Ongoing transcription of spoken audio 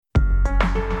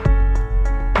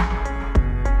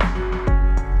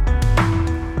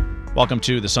Welcome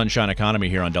to the Sunshine Economy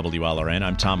here on WLRN.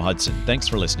 I'm Tom Hudson. Thanks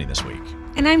for listening this week.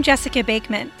 And I'm Jessica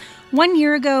Bakeman. 1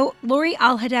 year ago, Lori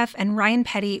Alhadeff and Ryan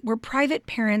Petty were private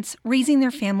parents raising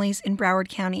their families in Broward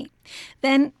County.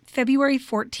 Then, February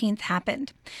 14th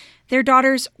happened. Their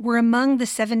daughters were among the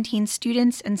 17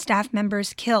 students and staff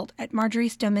members killed at Marjory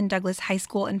Stoneman Douglas High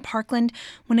School in Parkland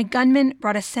when a gunman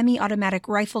brought a semi-automatic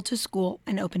rifle to school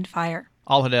and opened fire.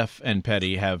 Alhadeff and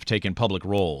Petty have taken public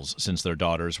roles since their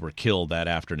daughters were killed that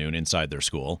afternoon inside their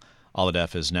school.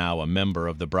 Alhadeff is now a member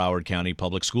of the Broward County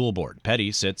Public School Board.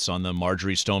 Petty sits on the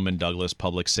Marjory Stoneman Douglas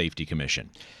Public Safety Commission.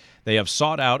 They have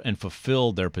sought out and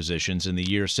fulfilled their positions in the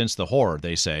years since the horror,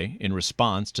 they say, in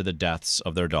response to the deaths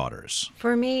of their daughters.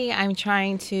 For me, I'm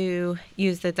trying to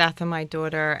use the death of my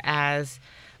daughter as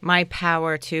my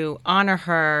power to honor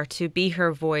her, to be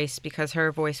her voice, because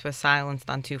her voice was silenced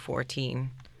on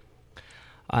 2/14.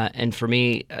 And for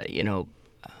me, the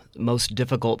most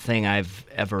difficult thing I've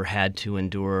ever had to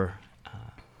endure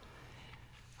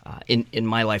in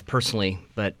my life personally,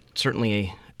 but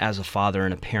certainly as a father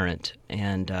and a parent.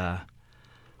 And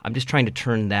I'm just trying to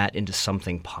turn that into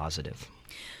something positive.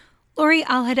 Lori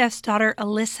Alhadeff's daughter,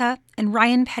 Alyssa, and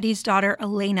Ryan Petty's daughter,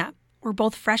 Elena, were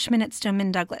both freshmen at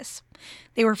Stoneman Douglas.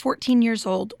 They were 14 years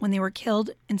old when they were killed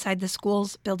inside the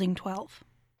school's Building 12.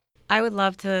 I would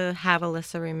love to have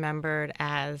Alyssa remembered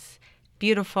as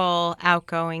beautiful,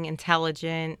 outgoing,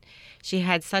 intelligent. She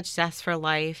had such zest for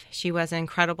life. She was an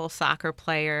incredible soccer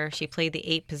player. She played the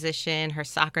 8 position. Her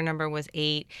soccer number was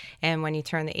 8. And when you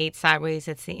turn the 8 sideways,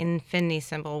 it's the infinity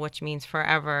symbol, which means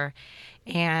forever.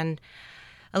 And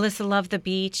Alyssa loved the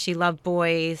beach. She loved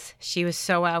boys. She was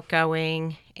so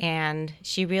outgoing. And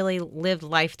she really lived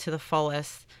life to the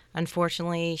fullest.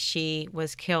 Unfortunately, she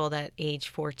was killed at age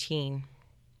 14.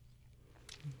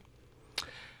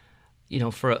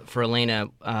 For Elena,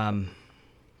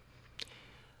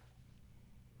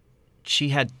 she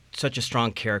had such a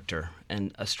strong character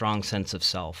and a strong sense of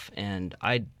self. And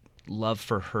I'd love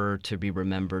for her to be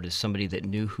remembered as somebody that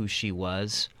knew who she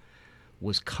was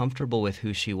comfortable with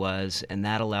who she was, and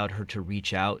that allowed her to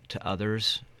reach out to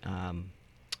others,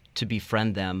 to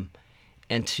befriend them,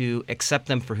 and to accept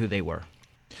them for who they were.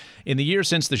 In the years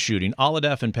since the shooting,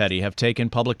 Alhadeff and Petty have taken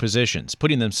public positions,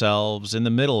 putting themselves in the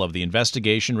middle of the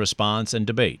investigation, response, and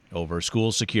debate over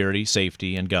school security,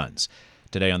 safety, and guns.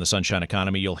 Today on the Sunshine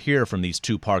Economy, you'll hear from these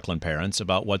 2 Parkland parents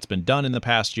about what's been done in the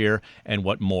past year and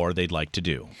what more they'd like to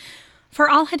do. For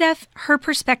Alhadeff, her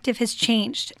perspective has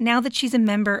changed now that she's a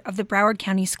member of the Broward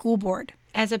County School Board.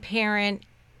 As a parent,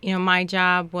 my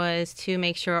job was to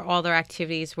make sure all their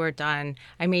activities were done.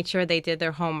 I made sure they did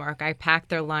their homework. I packed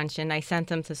their lunch and I sent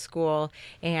them to school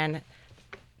and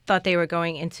thought they were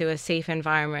going into a safe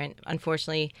environment.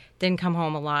 Unfortunately, didn't come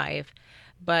home alive.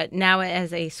 But now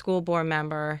as a school board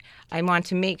member, I want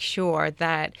to make sure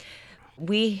that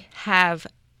we have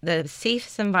the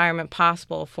safest environment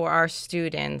possible for our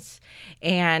students,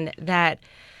 and that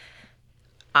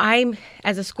I,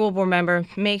 as a school board member,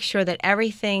 make sure that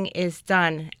everything is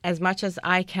done as much as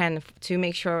I can to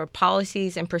make sure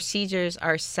policies and procedures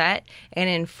are set and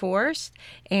enforced,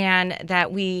 and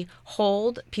that we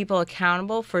hold people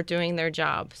accountable for doing their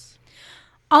jobs.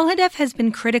 Alhadeff has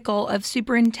been critical of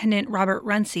Superintendent Robert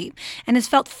Runcie and has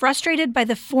felt frustrated by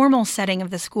the formal setting of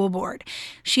the school board.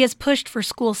 She has pushed for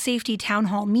school safety town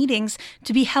hall meetings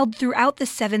to be held throughout the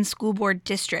 7 school board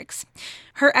districts.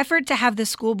 Her effort to have the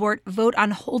school board vote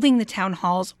on holding the town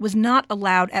halls was not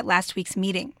allowed at last week's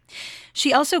meeting.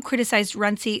 She also criticized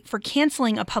Runcie for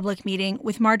canceling a public meeting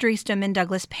with Marjory Stoneman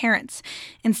Douglas parents.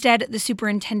 Instead, the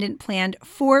superintendent planned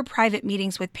 4 private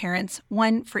meetings with parents,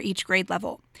 1 for each grade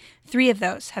level. 3 of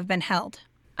those have been held.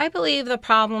 I believe the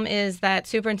problem is that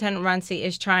Superintendent Runcie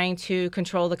is trying to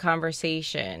control the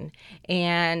conversation.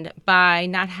 And by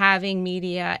not having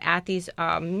media at these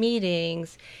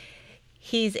meetings,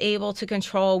 he's able to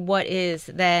control what is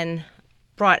then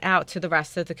brought out to the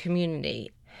rest of the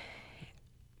community.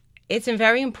 It's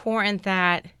very important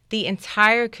that the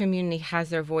entire community has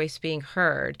their voice being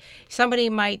heard. Somebody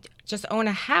might just own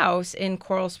a house in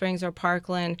Coral Springs or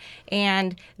Parkland,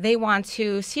 and they want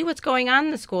to see what's going on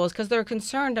in the schools because they're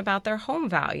concerned about their home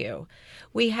value.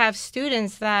 We have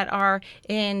students that are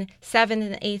in 7th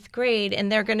and 8th grade,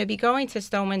 and they're going to be going to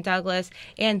Stoneman Douglas,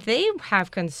 and they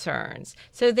have concerns.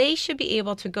 So they should be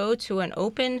able to go to an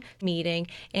open meeting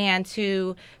and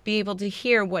to be able to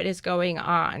hear what is going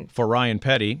on. For Ryan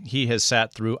Petty, he has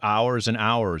sat through hours and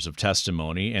hours of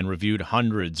testimony and reviewed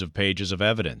hundreds of pages of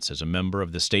evidence as a member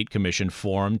of the state commission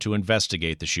formed to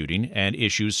investigate the shooting and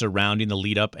issues surrounding the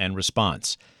lead-up and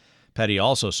response. Petty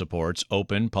also supports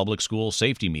open public school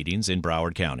safety meetings in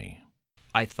Broward County.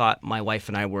 I thought my wife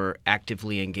and I were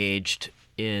actively engaged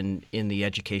in the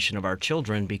education of our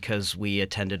children because we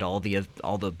attended all the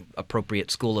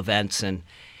appropriate school events and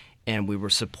we were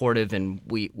supportive, and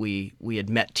we had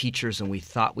met teachers, and we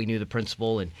thought we knew the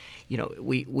principal, and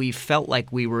we felt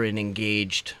like we were an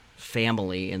engaged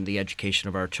family in the education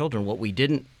of our children. What we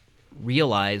didn't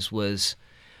realize was,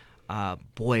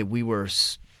 we were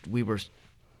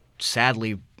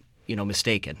sadly,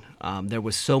 mistaken. There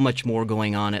was so much more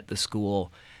going on at the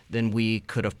school than we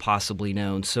could have possibly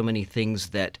known. So many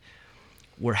things that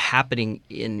were happening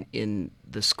in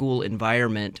the school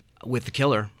environment with the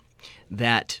killer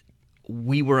that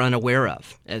we were unaware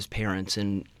of as parents,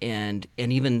 and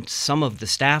even some of the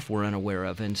staff were unaware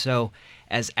of. And so,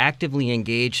 as actively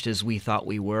engaged as we thought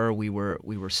we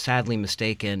were sadly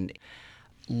mistaken.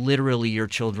 Literally, your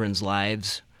children's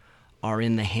lives are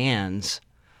in the hands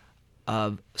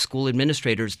of school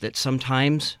administrators that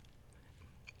sometimes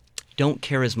don't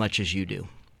care as much as you do.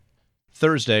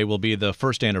 Thursday will be the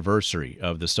first anniversary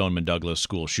of the Stoneman Douglas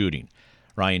school shooting.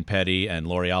 Ryan Petty and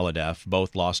Lori Alhadeff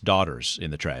both lost daughters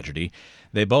in the tragedy.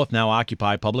 They both now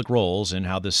occupy public roles in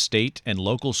how the state and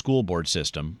local school board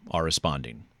system are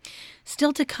responding.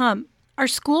 Still to come, are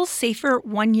schools safer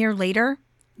 1 year later?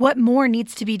 What more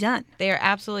needs to be done? They are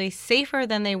absolutely safer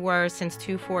than they were since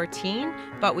 2014,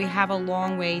 but we have a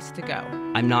long ways to go.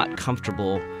 I'm not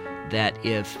comfortable that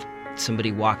if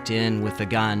somebody walked in with a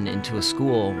gun into a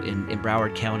school in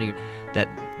Broward County, that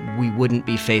we wouldn't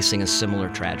be facing a similar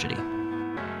tragedy.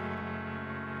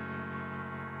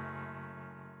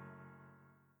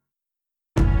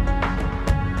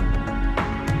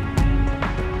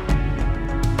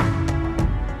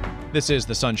 This is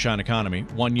the Sunshine Economy,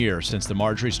 1 year since the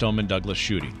Marjory Stoneman Douglas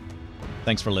shooting.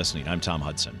 Thanks for listening. I'm Tom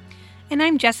Hudson. And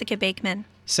I'm Jessica Bakeman.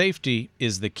 Safety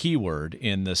is the key word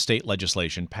in the state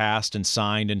legislation passed and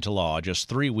signed into law just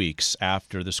 3 weeks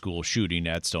after the school shooting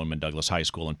at Stoneman Douglas High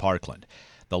School in Parkland.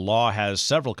 The law has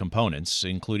several components,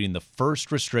 including the first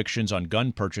restrictions on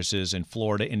gun purchases in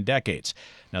Florida in decades.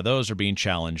 Now, those are being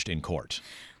challenged in court.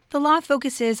 The law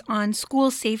focuses on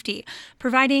school safety,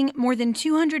 providing more than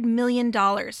 $200 million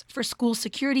for school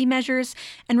security measures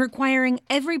and requiring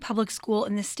every public school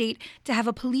in the state to have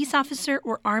a police officer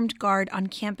or armed guard on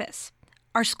campus.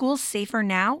 Are schools safer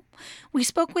now? We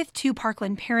spoke with 2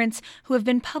 Parkland parents who have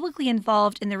been publicly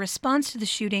involved in the response to the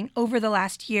shooting over the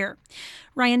last year.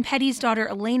 Ryan Petty's daughter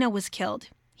Elena was killed.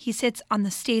 He sits on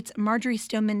the state's Marjory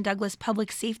Stoneman Douglas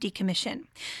Public Safety Commission.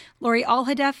 Lori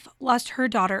Alhadeff lost her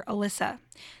daughter Alyssa.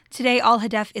 Today,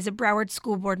 Alhadeff is a Broward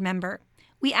School Board member.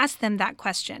 We asked them that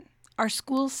question. Are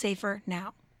schools safer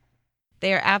now?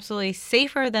 They are absolutely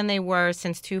safer than they were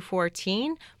since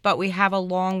 2014, but we have a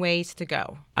long ways to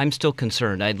go. I'm still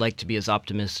concerned. I'd like to be as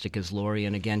optimistic as Lori,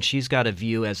 and again, she's got a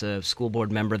view as a school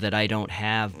board member that I don't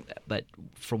have, but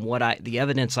from the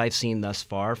evidence I've seen thus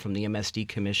far from the MSD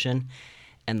Commission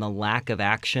and the lack of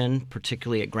action,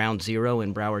 particularly at Ground Zero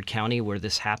in Broward County where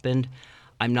this happened,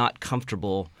 I'm not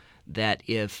comfortable that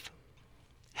if,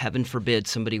 heaven forbid,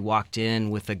 somebody walked in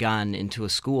with a gun into a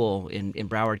school in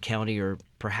Broward County or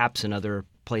perhaps in other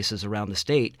places around the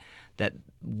state, that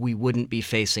we wouldn't be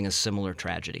facing a similar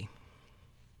tragedy.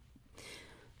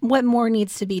 What more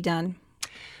needs to be done?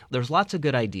 There's lots of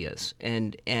good ideas,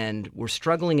 and we're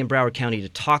struggling in Broward County to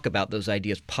talk about those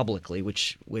ideas publicly,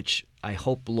 which I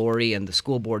hope Lori and the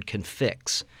school board can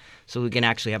fix so we can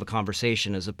actually have a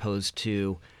conversation as opposed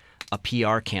to a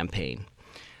PR campaign.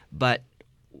 But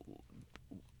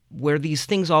where these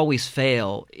things always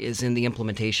fail is in the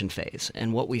implementation phase.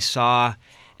 And what we saw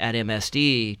at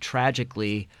MSD,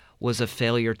 tragically, was a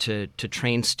failure to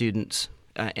train students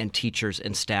and teachers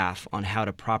and staff on how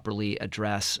to properly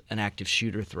address an active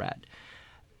shooter threat.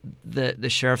 The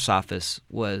sheriff's office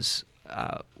was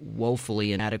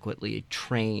woefully inadequately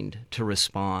trained to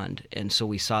respond, and so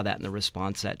we saw that in the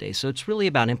response that day. So it's really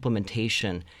about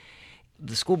implementation.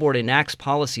 The school board enacts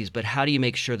policies, but how do you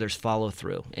make sure there's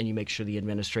follow-through and you make sure the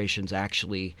administration's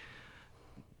actually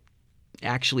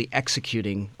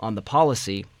executing on the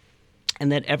policy,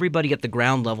 and that everybody at the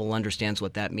ground level understands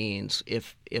what that means.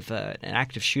 If an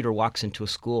active shooter walks into a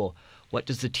school, what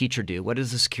does the teacher do? What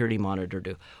does the security monitor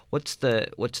do? What's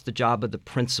the job of the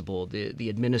principal, the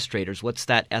administrators? What's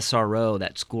that SRO,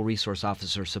 that school resource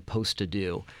officer, supposed to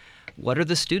do? What are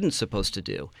the students supposed to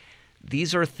do?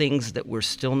 These are things that we're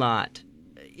still not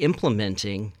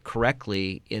implementing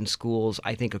correctly in schools,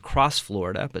 I think, across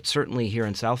Florida, but certainly here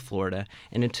in South Florida.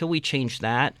 And until we change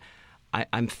that,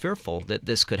 I'm fearful that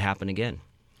this could happen again.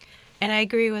 And I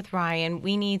agree with Ryan.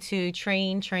 We need to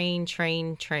train.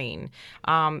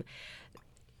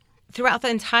 throughout the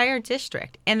entire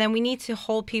district. And then we need to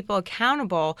hold people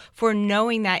accountable for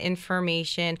knowing that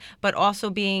information, but also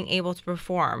being able to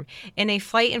perform. In a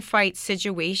flight and fight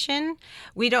situation,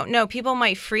 we don't know. People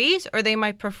might freeze or they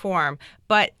might perform,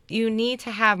 but you need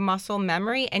to have muscle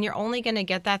memory, and you're only going to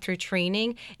get that through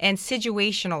training and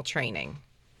situational training.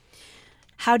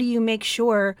 How do you make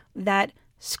sure that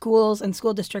schools and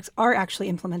school districts are actually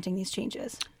implementing these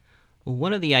changes? Well,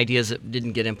 one of the ideas that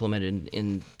didn't get implemented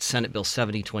in Senate Bill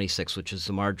 7026, which is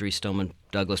the Marjory Stoneman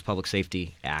Douglas Public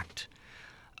Safety Act,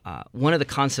 one of the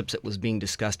concepts that was being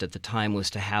discussed at the time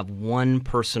was to have one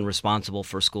person responsible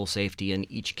for school safety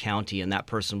in each county, and that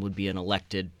person would be an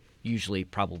elected, usually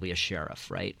probably a sheriff,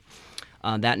 right?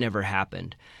 That never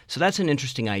happened. So that's an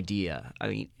interesting idea. I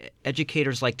mean,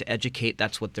 educators like to educate.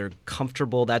 That's what they're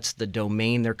comfortable. That's the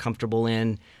domain they're comfortable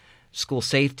in. School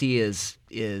safety is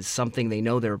something they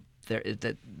know they're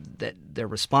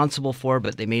responsible for,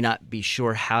 but they may not be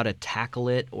sure how to tackle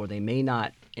it, or they may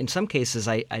not. In some cases,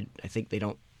 I think they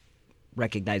don't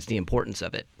recognize the importance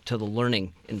of it to the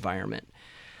learning environment.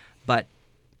 But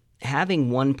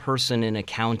having one person in a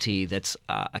county that's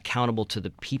accountable to the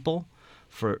people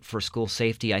for school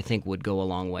safety, I think would go a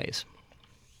long ways.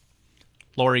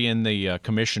 Lori, in the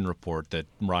commission report that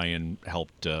Ryan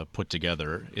helped put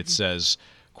together, it says,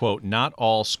 quote, "Not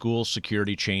all school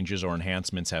security changes or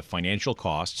enhancements have financial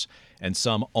costs, and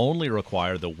some only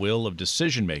require the will of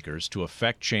decision makers to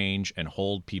affect change and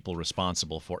hold people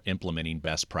responsible for implementing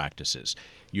best practices."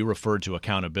 You referred to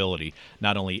accountability,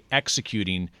 not only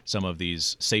executing some of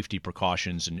these safety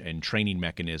precautions and training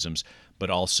mechanisms, but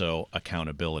also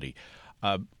accountability.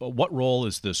 What role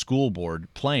is the school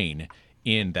board playing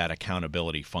in that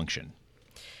accountability function?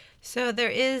 So there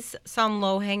is some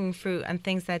low-hanging fruit and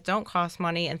things that don't cost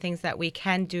money and things that we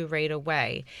can do right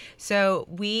away. So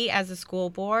we as a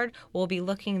school board will be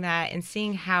looking at and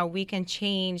seeing how we can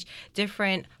change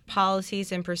different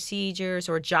policies and procedures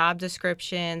or job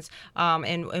descriptions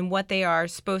and what they are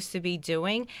supposed to be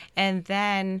doing. And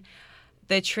then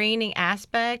the training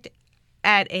aspect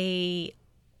at a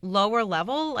lower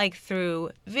level, like through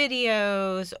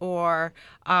videos or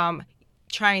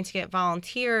trying to get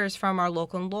volunteers from our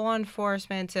local law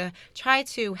enforcement to try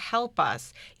to help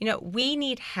us. You know, we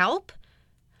need help,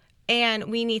 and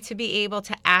we need to be able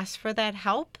to ask for that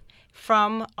help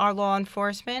from our law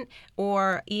enforcement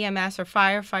or EMS or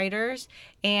firefighters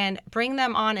and bring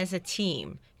them on as a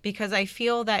team, because I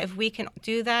feel that if we can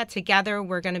do that together,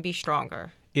 we're going to be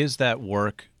stronger. Is that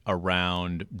work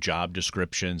around job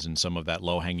descriptions and some of that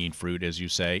low-hanging fruit, as you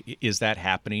say, is that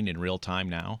happening in real time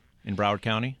now in Broward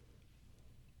County?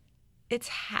 It's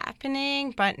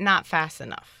happening, but not fast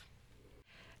enough.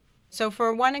 So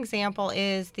for one example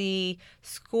is the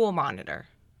school monitor.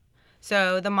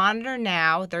 So the monitor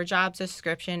now, their job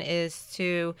description is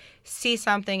to see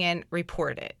something and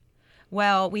report it.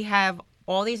 Well, we have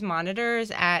all these monitors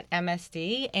at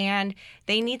MSD, and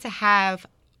they need to have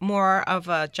more of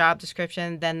a job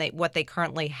description than what they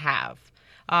currently have.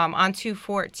 On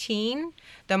 214,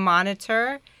 the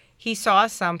monitor, he saw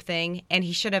something and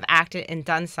he should have acted and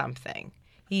done something.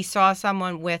 He saw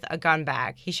someone with a gun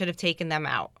bag. He should have taken them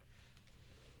out.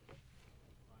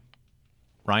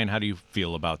 Ryan, how do you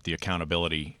feel about the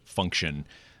accountability function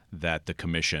that the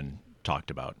commission talked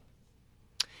about?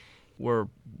 We're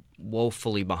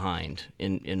woefully behind,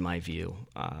 in my view.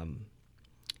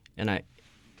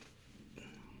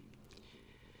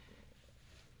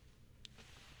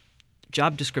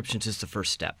 Job descriptions is the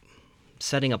first step.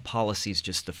 Setting up policy is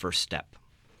just the first step.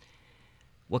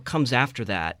 What comes after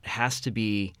that has to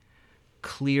be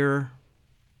clear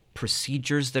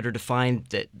procedures that are defined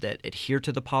that adhere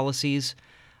to the policies.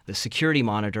 The security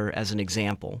monitor, as an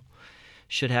example,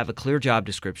 should have a clear job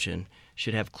description,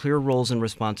 should have clear roles and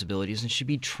responsibilities, and should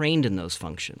be trained in those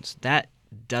functions. That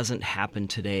doesn't happen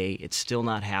today. It's still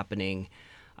not happening.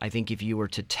 I think if you were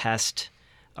to test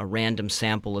a random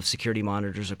sample of security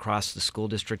monitors across the school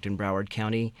district in Broward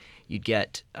County, you'd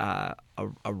get a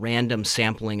random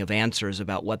sampling of answers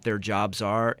about what their jobs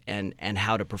are and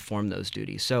how to perform those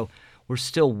duties. So we're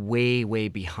still way, way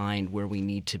behind where we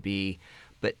need to be.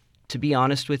 But to be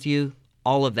honest with you,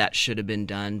 all of that should have been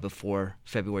done before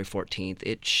February 14th.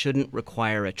 It shouldn't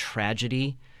require a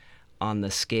tragedy on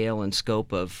the scale and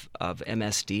scope of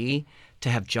MSD to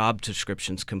have job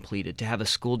descriptions completed, to have a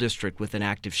school district with an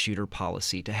active shooter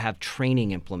policy, to have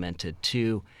training implemented,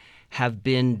 to have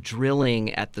been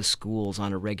drilling at the schools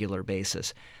on a regular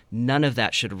basis. None of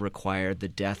that should have required the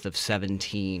death of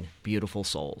 17 beautiful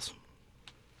souls.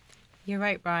 You're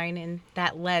right, Brian, and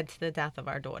that led to the death of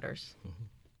our daughters.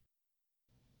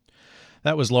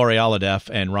 That was Lori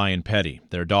Alhadeff and Ryan Petty.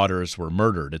 Their daughters were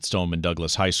murdered at Stoneman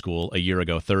Douglas High School a year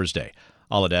ago Thursday.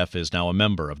 Alhadeff is now a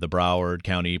member of the Broward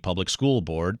County Public School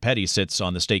Board. Petty sits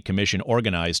on the state commission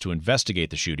organized to investigate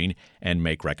the shooting and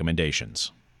make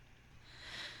recommendations.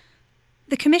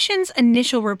 The Commission's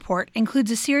initial report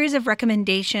includes a series of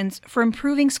recommendations for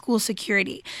improving school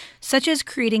security, such as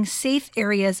creating safe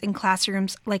areas in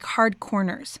classrooms like hard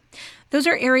corners. Those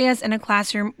are areas in a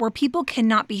classroom where people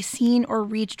cannot be seen or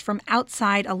reached from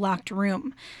outside a locked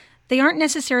room. They aren't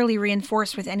necessarily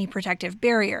reinforced with any protective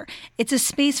barrier. It's a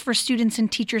space for students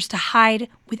and teachers to hide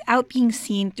without being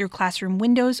seen through classroom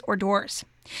windows or doors.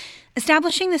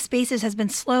 Establishing the spaces has been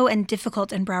slow and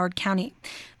difficult in Broward County.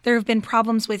 There have been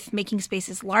problems with making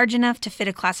spaces large enough to fit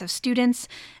a class of students,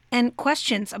 and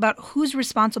questions about who's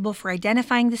responsible for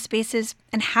identifying the spaces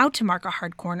and how to mark a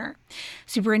hard corner.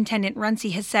 Superintendent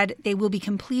Runcie has said they will be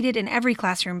completed in every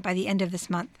classroom by the end of this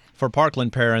month. For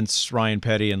Parkland parents Ryan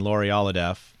Petty and Lori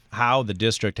Alhadeff, how the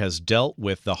district has dealt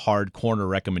with the hard corner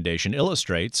recommendation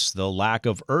illustrates the lack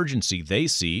of urgency they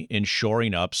see in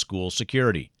shoring up school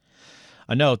security.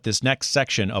 A note, this next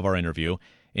section of our interview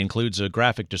includes a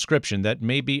graphic description that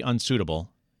may be unsuitable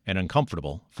and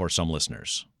uncomfortable for some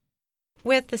listeners.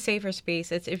 With the safer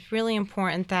space, it's really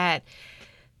important that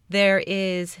there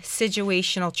is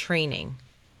situational training.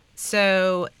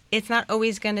 So it's not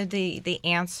always going to be the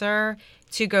answer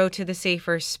to go to the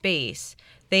safer space.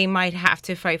 They might have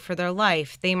to fight for their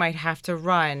life. They might have to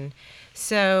run.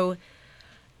 So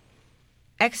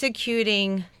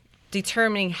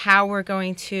determining how we're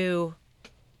going to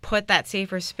put that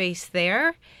safer space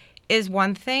there is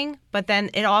one thing, but then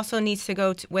it also needs to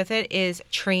go with it is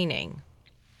training.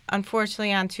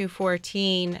 Unfortunately, on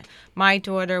 2/14, my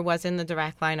daughter was in the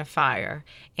direct line of fire,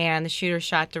 and the shooter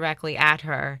shot directly at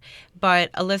her.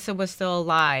 But Alyssa was still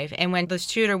alive, and when the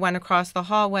shooter went across the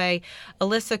hallway,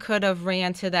 Alyssa could have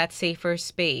ran to that safer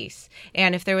space.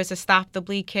 And if there was a stop the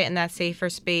bleed kit in that safer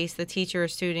space, the teacher or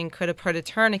student could have put a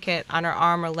tourniquet on her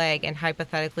arm or leg and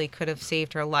hypothetically could have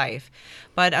saved her life.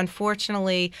 But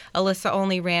unfortunately, Alyssa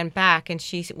only ran back, and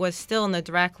she was still in the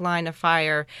direct line of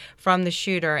fire from the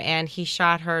shooter, and he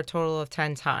shot her a total of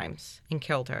 10 times and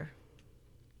killed her.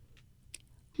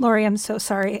 Lori, I'm so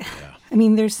sorry. Yeah. I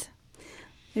mean, there's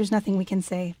nothing we can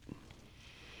say.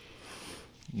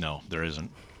 No, there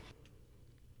isn't.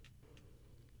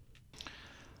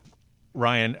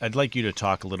 Ryan, I'd like you to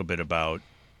talk a little bit about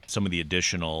some of the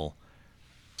additional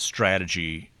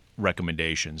strategy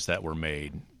recommendations that were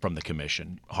made from the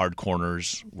commission. Hard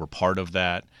corners were part of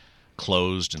that.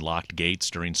 Closed and locked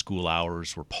gates during school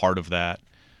hours were part of that.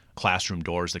 Classroom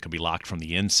doors that could be locked from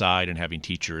the inside and having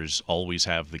teachers always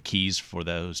have the keys for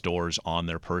those doors on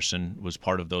their person was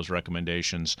part of those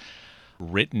recommendations.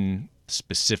 Written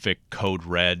specific code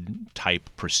red type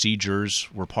procedures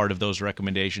were part of those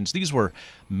recommendations. These were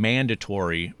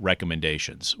mandatory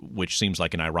recommendations, which seems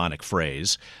like an ironic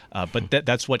phrase, but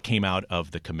that's what came out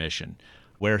of the commission.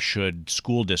 Where should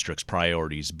school districts'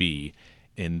 priorities be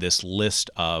in this list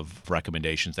of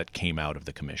recommendations that came out of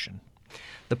the commission?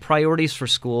 The priorities for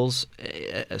schools,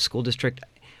 a school district,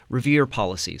 review your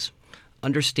policies.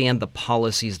 Understand the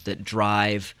policies that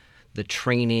drive the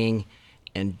training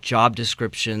and job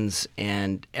descriptions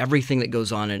and everything that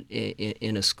goes on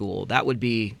in a school. That would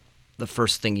be the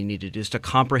first thing you need to do, just a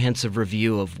comprehensive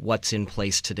review of what's in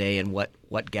place today and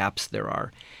what gaps there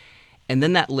are. And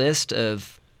then that list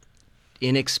of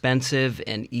inexpensive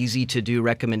and easy-to-do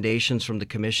recommendations from the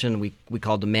commission, we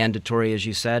called them mandatory, as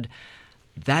you said.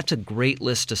 That's a great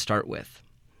list to start with.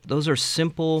 Those are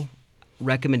simple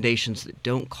recommendations that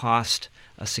don't cost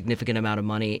a significant amount of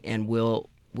money and will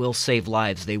save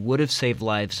lives. They would have saved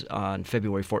lives on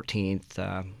February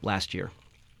 14th last year.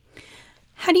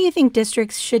 How do you think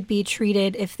districts should be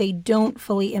treated if they don't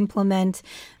fully implement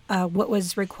what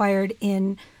was required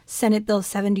in Senate Bill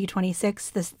 7026,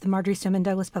 the Marjory Stoneman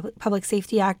Douglas Public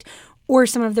Safety Act, or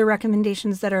some of the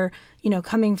recommendations that are,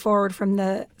 coming forward from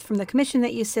the commission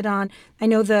that you sit on? I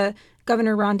know the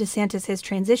Governor Ron DeSantis, his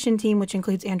transition team, which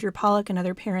includes Andrew Pollack,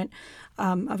 another parent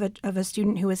of a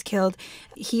student who was killed,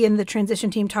 he and the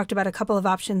transition team talked about a couple of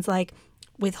options like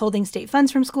withholding state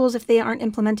funds from schools if they aren't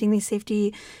implementing these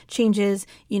safety changes,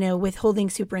 withholding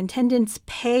superintendents'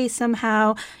 pay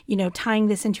somehow, tying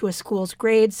this into a school's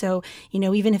grade. So,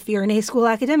 even if you're an A school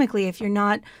academically, if you're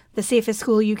not the safest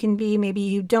school you can be, maybe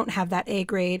you don't have that A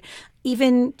grade.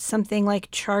 Even something like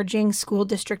charging school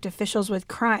district officials with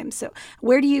crimes. So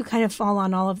where do you kind of fall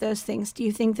on all of those things? Do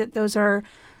you think that those are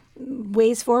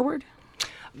ways forward?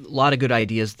 A lot of good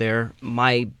ideas there.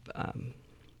 My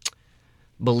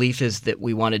belief is that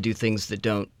we want to do things that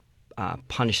don't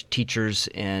punish teachers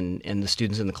and the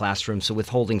students in the classroom. So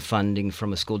withholding funding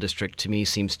from a school district to me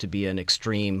seems to be an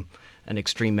extreme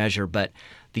measure. But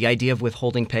the idea of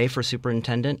withholding pay for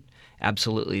superintendent,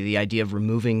 absolutely. The idea of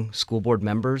removing school board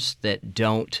members that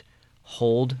don't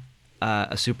hold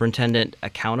a superintendent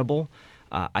accountable,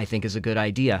 I think is a good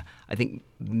idea. I think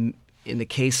in the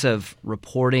case of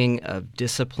reporting of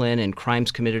discipline and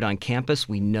crimes committed on campus,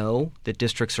 we know that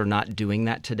districts are not doing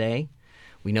that today.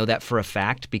 We know that for a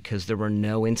fact because there were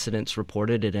no incidents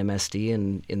reported at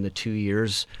MSD in the 2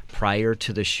 years prior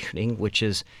to the shooting, which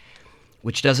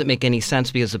doesn't make any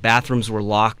sense because the bathrooms were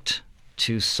locked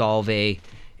to solve a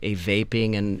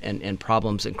vaping and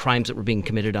problems and crimes that were being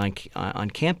committed on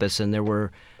campus. And there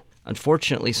were,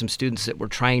 unfortunately, some students that were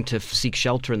trying to seek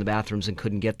shelter in the bathrooms and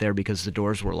couldn't get there because the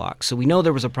doors were locked. So we know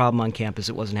there was a problem on campus.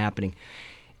 It wasn't happening.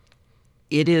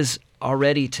 It is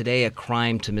already today a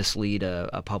crime to mislead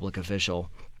a public official.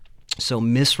 So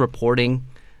misreporting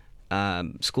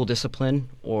school discipline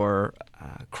or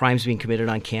crimes being committed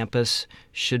on campus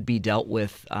should be dealt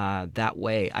with that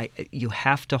way. You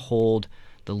have to hold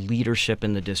the leadership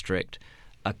in the district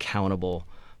accountable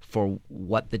for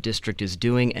what the district is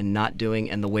doing and not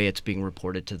doing and the way it's being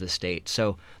reported to the state.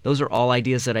 So those are all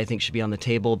ideas that I think should be on the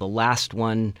table. The last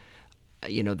one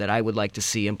that I would like to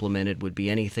see implemented would be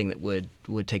anything that would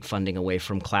take funding away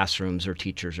from classrooms or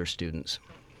teachers or students.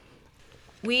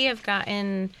 We have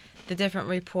gotten the different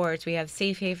reports. We have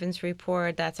Safe Haven's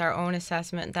report. That's our own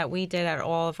assessment that we did at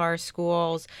all of our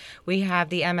schools. We have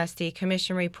the MSD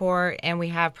Commission report, and we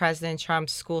have President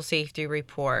Trump's school safety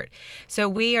report. So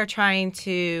we are trying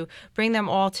to bring them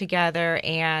all together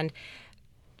and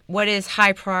what is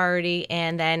high priority,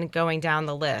 and then going down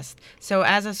the list. So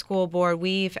as a school board,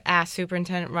 we've asked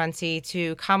Superintendent Runcie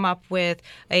to come up with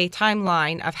a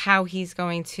timeline of how he's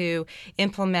going to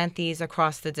implement these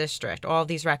across the district, all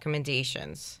these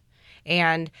recommendations.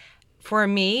 And for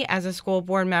me, as a school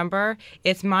board member,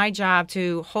 it's my job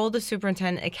to hold the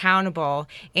superintendent accountable.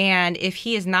 And if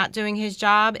he is not doing his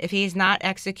job, if he's not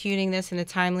executing this in a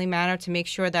timely manner to make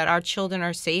sure that our children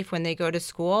are safe when they go to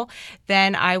school,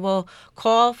 then I will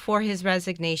call for his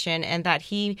resignation and that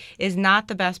he is not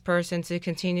the best person to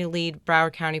continue to lead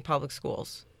Broward County Public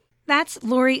Schools. That's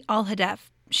Lori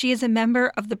Alhadeff. She is a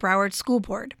member of the Broward School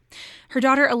Board. Her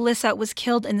daughter Alyssa was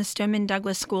killed in the Stoneman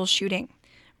Douglas school shooting.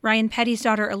 Ryan Petty's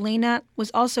daughter Elena was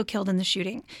also killed in the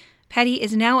shooting. Petty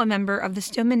is now a member of the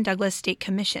Stoneman Douglas State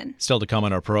Commission. Still to come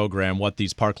on our program, what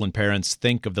these Parkland parents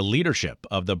think of the leadership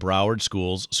of the Broward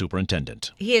Schools superintendent.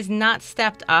 He has not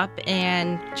stepped up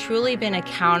and truly been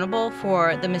accountable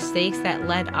for the mistakes that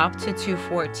led up to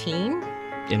 214.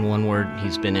 In one word,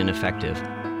 he's been ineffective.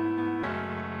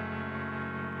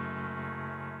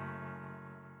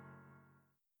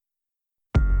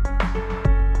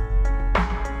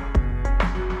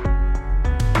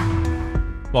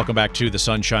 Welcome back to the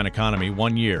Sunshine Economy,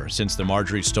 1 year since the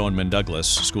Marjory Stoneman Douglas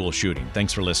school shooting.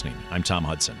 Thanks for listening. I'm Tom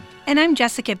Hudson. And I'm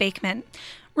Jessica Bakeman.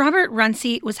 Robert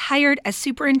Runcie was hired as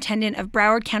superintendent of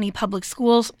Broward County Public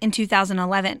Schools in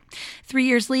 2011. 3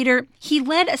 years later, he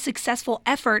led a successful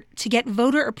effort to get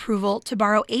voter approval to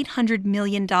borrow $800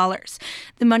 million.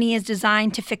 The money is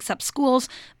designed to fix up schools,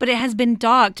 but it has been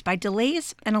dogged by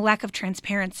delays and a lack of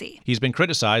transparency. He's been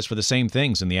criticized for the same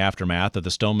things in the aftermath of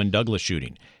the Stoneman Douglas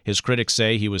shooting. His critics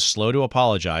say he was slow to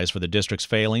apologize for the district's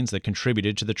failings that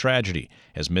contributed to the tragedy,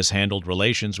 has mishandled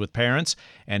relations with parents,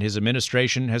 and his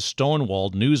administration has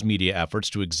stonewalled news media efforts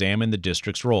to examine the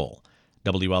district's role.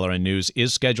 WLRN News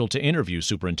is scheduled to interview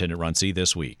Superintendent Runcie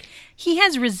this week. He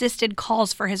has resisted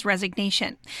calls for his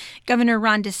resignation. Governor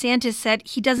Ron DeSantis said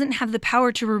he doesn't have the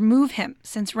power to remove him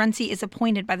since Runcie is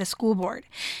appointed by the school board.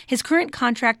 His current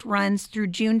contract runs through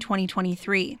June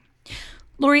 2023.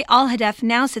 Lori Alhadeff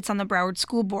now sits on the Broward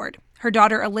School Board. Her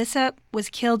daughter Alyssa was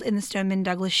killed in the Stoneman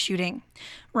Douglas shooting.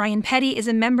 Ryan Petty is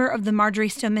a member of the Marjory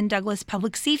Stoneman Douglas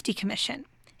Public Safety Commission.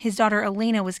 His daughter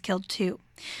Elena was killed too.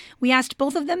 We asked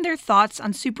both of them their thoughts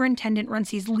on Superintendent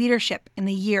Runcie's leadership in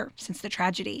the year since the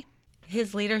tragedy.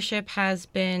 His leadership has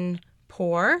been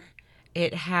poor.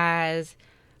 It has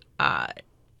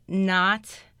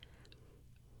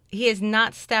he has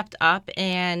not stepped up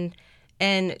and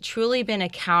truly been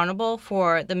accountable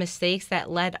for the mistakes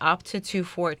that led up to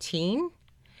 214.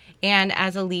 And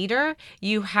as a leader,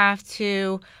 you have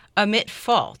to admit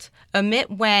fault, admit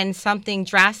when something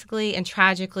drastically and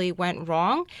tragically went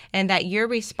wrong, and that you're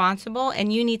responsible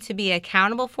and you need to be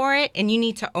accountable for it and you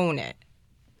need to own it.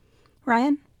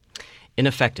 Ryan?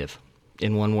 Ineffective.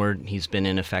 In one word, he's been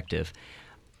ineffective.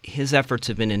 His efforts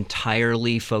have been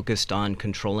entirely focused on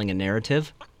controlling a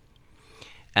narrative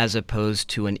as opposed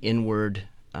to an inward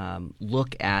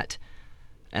look at,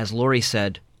 as Lori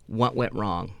said, what went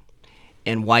wrong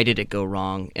and why did it go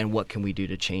wrong and what can we do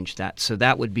to change that. So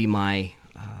that would be my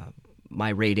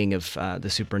rating of the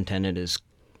superintendent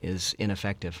is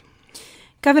ineffective.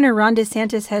 Governor Ron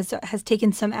DeSantis has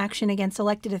taken some action against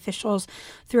elected officials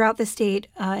throughout the state,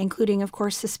 including, of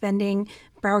course, suspending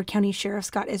Broward County Sheriff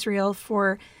Scott Israel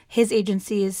for his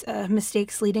agency's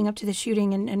mistakes leading up to the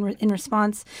shooting. And in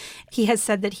response, he has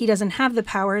said that he doesn't have the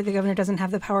power, the governor doesn't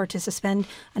have the power to suspend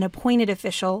an appointed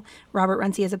official. Robert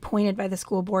Runcie is appointed by the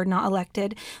school board, not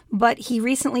elected. But he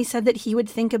recently said that he would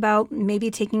think about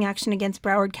maybe taking action against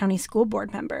Broward County school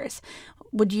board members.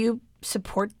 Would you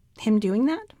support him doing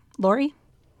that, Lori?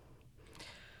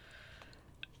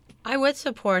 I would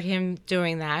support him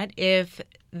doing that if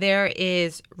there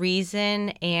is reason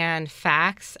and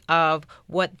facts of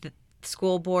what the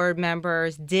school board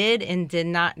members did and did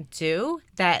not do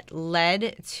that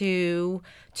led to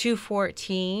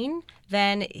 214,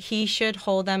 then he should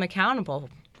hold them accountable.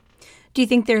 Do you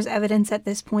think there's evidence at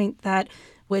this point that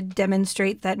would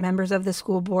demonstrate that members of the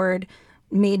school board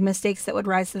made mistakes that would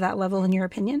rise to that level, in your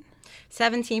opinion?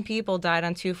 17 people died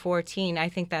on 214. I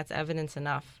think that's evidence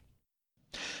enough.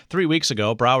 3 weeks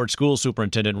ago, Broward School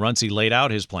Superintendent Runcie laid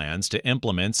out his plans to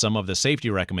implement some of the safety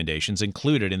recommendations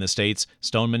included in the state's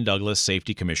Stoneman Douglas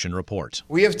Safety Commission report.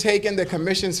 We have taken the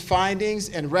commission's findings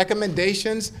and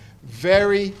recommendations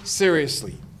very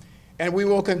seriously, and we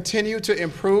will continue to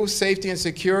improve safety and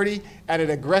security at an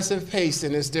aggressive pace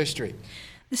in this district.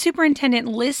 The superintendent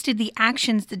listed the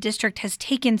actions the district has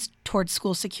taken towards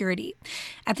school security.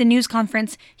 At the news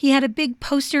conference, he had a big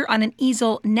poster on an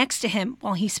easel next to him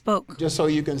while he spoke. Just so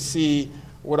you can see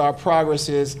what our progress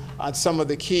is on some of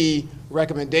the key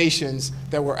recommendations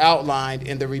that were outlined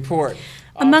in the report.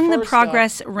 Among the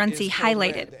progress Runcie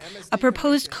highlighted, a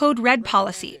proposed Code Red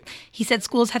policy. He said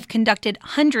schools have conducted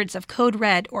hundreds of Code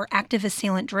Red or active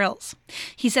assailant drills.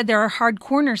 He said there are hard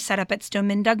corners set up at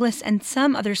Stoneman Douglas and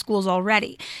some other schools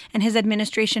already, and his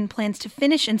administration plans to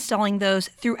finish installing those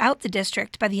throughout the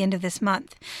district by the end of this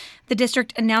month. The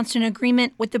district announced an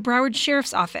agreement with the Broward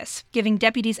Sheriff's Office, giving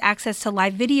deputies access to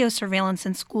live video surveillance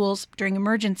in schools during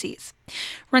emergencies.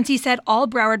 Runcie said all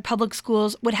Broward public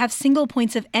schools would have single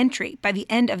points of entry by the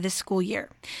end of this school year.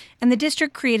 And the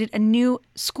district created a new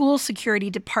school security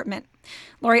department.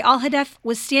 Lori Alhadeff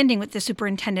was standing with the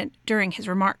superintendent during his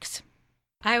remarks.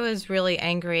 I was really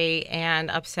angry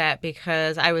and upset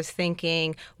because I was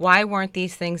thinking, why weren't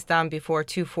these things done before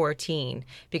 214?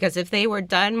 Because if they were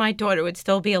done, my daughter would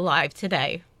still be alive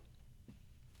today.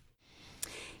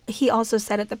 He also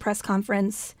said at the press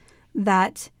conference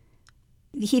that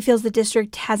he feels the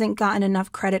district hasn't gotten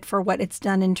enough credit for what it's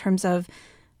done in terms of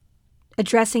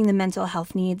addressing the mental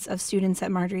health needs of students at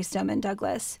Marjory Stoneman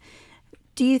Douglas.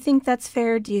 Do you think that's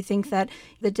fair? Do you think that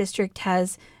the district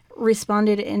has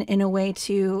responded in a way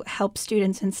to help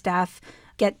students and staff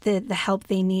get the help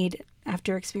they need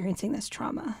after experiencing this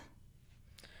trauma?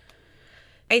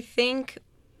 I think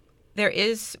there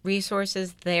is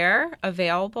resources there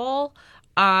available.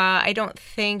 I don't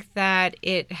think that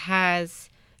it has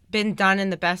been done in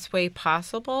the best way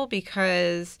possible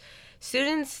because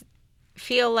students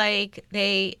feel like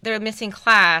they're missing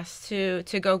class to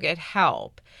go get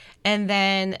help. And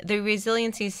then the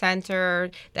resiliency center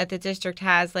that the district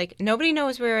has, nobody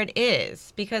knows where it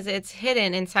is because it's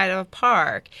hidden inside of a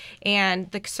park. And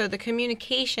so the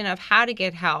communication of how to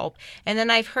get help. And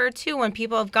then I've heard, too, when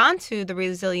people have gone to the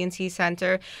resiliency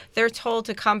center, they're told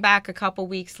to come back a couple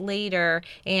weeks later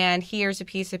and here's a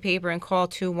piece of paper and call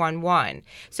 211.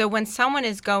 So when someone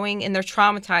is going and they're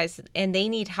traumatized and they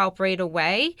need help right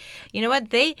away, you know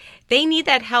what? They need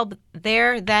that help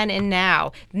there, then, and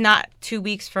now, not 2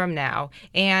 weeks from now.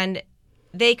 And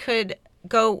they could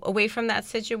go away from that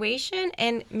situation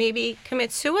and maybe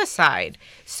commit suicide.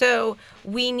 So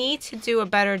we need to do a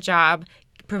better job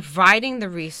providing the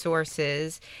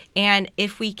resources. And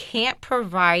if we can't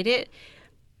provide it,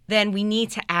 then we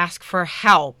need to ask for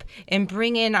help and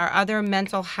bring in our other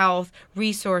mental health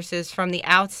resources from the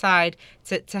outside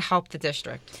to help the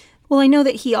district. Well, I know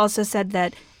that he also said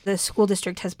that the school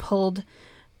district has pulled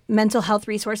mental health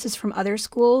resources from other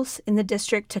schools in the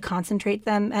district to concentrate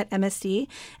them at MSD.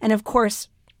 And of course,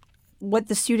 what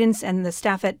the students and the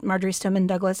staff at Marjory Stoneman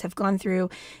Douglas have gone through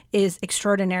is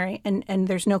extraordinary. And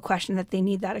there's no question that they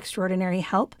need that extraordinary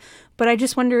help. But I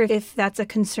just wonder if that's a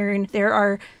concern. There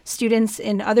are students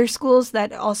in other schools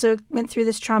that also went through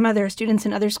this trauma. There are students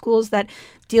in other schools that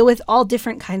deal with all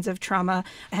different kinds of trauma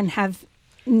and have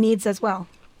needs as well.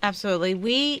 Absolutely.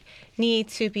 We need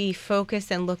to be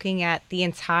focused and looking at the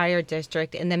entire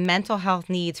district and the mental health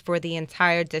needs for the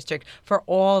entire district for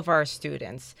all of our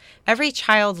students. Every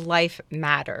child's life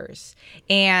matters.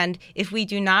 And if we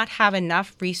do not have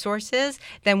enough resources,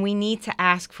 then we need to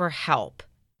ask for help.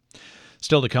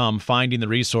 Still to come, finding the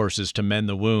resources to mend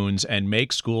the wounds and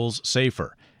make schools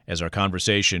safer, as our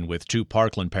conversation with two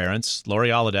Parkland parents, Lori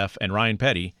Alhadeff and Ryan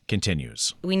Petty,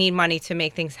 continues. We need money to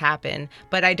make things happen,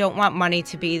 but I don't want money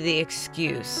to be the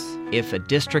excuse. If a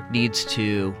district needs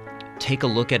to take a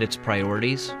look at its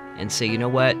priorities and say, you know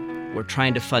what, we're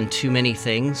trying to fund too many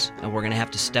things and we're going to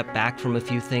have to step back from a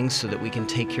few things so that we can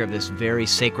take care of this very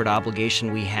sacred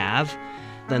obligation we have,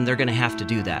 then they're going to have to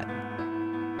do that.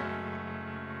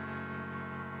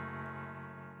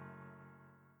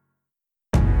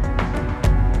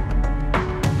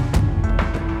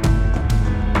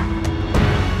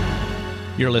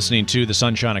 You're listening to The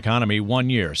Sunshine Economy,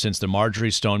 1 year since the Marjory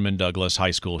Stoneman Douglas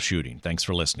High School shooting. Thanks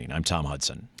for listening. I'm Tom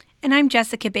Hudson. And I'm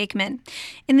Jessica Bakeman.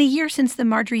 In the year since the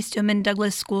Marjory Stoneman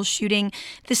Douglas school shooting,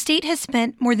 the state has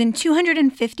spent more than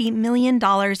 $250 million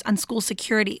on school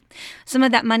security. Some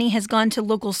of that money has gone to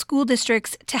local school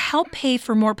districts to help pay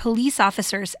for more police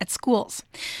officers at schools.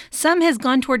 Some has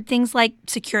gone toward things like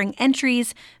securing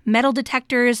entries, metal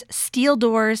detectors, steel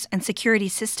doors, and security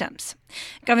systems.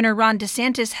 Governor Ron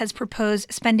DeSantis has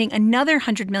proposed spending another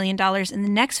 $100 million in the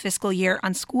next fiscal year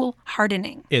on school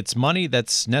hardening. It's money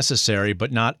that's necessary but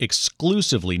not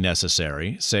exclusively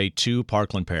necessary, say two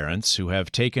Parkland parents who have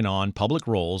taken on public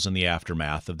roles in the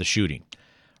aftermath of the shooting.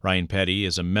 Ryan Petty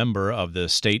is a member of the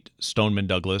state Stoneman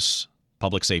Douglas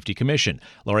Public Safety Commission.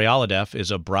 Lori Alhadeff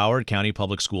is a Broward County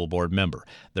Public School Board member.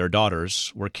 Their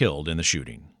daughters were killed in the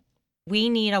shooting. We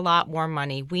need a lot more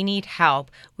money. We need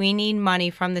help. We need money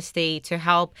from the state to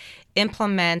help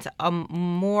implement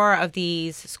more of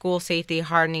these school safety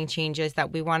hardening changes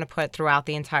that we want to put throughout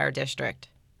the entire district.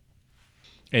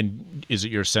 And is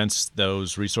it your sense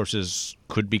those resources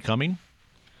could be coming?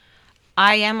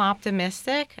 I am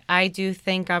optimistic. I do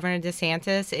think Governor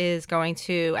DeSantis is going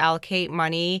to allocate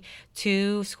money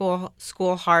to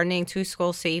school hardening, to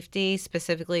school safety,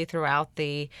 specifically throughout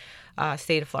the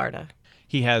state of Florida.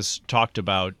 He has talked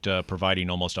about providing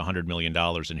almost $100 million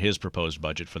in his proposed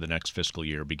budget for the next fiscal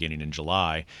year beginning in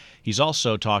July. He's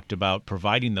also talked about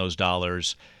providing those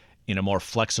dollars in a more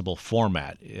flexible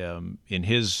format. In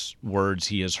his words,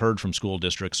 he has heard from school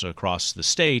districts across the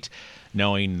state,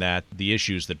 knowing that the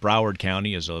issues that Broward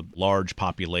County, as a large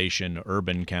population,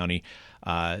 urban county,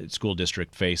 school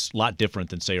district face a lot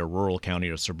different than, say, a rural county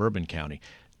or suburban county.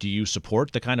 Do you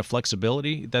support the kind of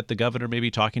flexibility that the governor may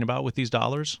be talking about with these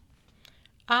dollars?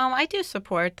 I do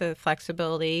support the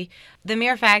flexibility. The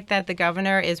mere fact that the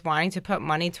governor is wanting to put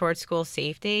money towards school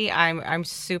safety, I'm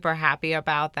super happy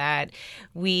about that.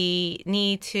 We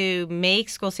need to make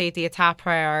school safety a top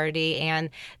priority, and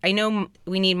I know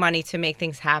we need money to make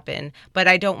things happen, but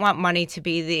I don't want money to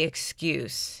be the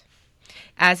excuse.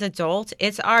 As adults,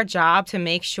 it's our job to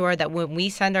make sure that when we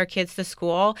send our kids to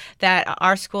school, that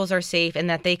our schools are safe and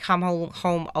that they come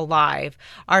home alive.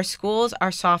 Our schools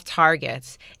are soft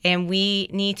targets, and we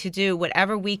need to do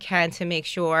whatever we can to make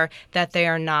sure that they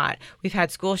are not. We've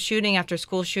had school shooting after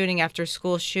school shooting after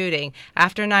school shooting.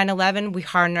 After 9/11, we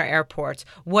hardened our airports.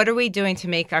 What are we doing to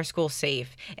make our schools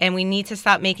safe? And we need to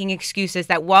stop making excuses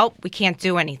that, well, we can't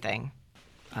do anything.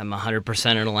 I'm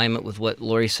 100% in alignment with what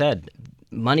Lori said.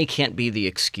 Money can't be the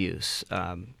excuse.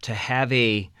 To have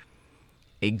a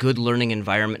good learning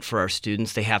environment for our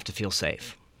students, they have to feel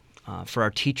safe. For our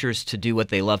teachers to do what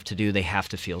they love to do, they have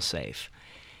to feel safe.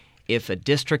 If a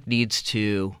district needs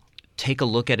to take a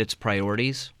look at its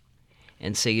priorities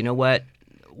and say, you know what,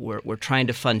 we're trying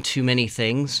to fund too many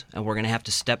things and we're going to have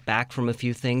to step back from a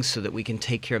few things so that we can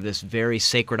take care of this very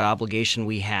sacred obligation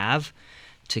we have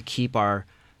to keep our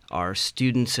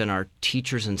students and our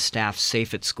teachers and staff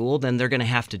safe at school, then they're going to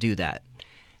have to do that.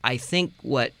 I think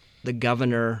what the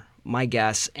governor, my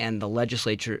guess, and the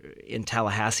legislature in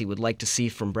Tallahassee would like to see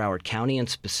from Broward County in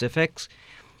specifics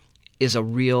is a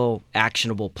real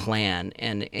actionable plan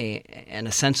and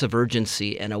a sense of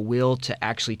urgency and a will to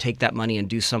actually take that money and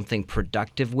do something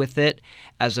productive with it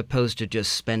as opposed to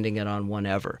just spending it on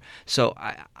whatever. So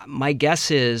my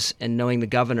guess is, and knowing the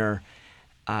governor,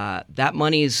 that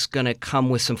money is going to come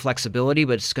with some flexibility,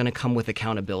 but it's going to come with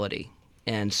accountability.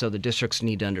 And so the districts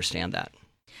need to understand that.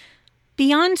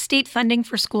 Beyond state funding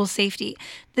for school safety,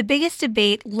 the biggest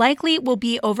debate likely will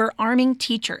be over arming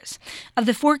teachers. Of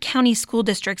the 4 county school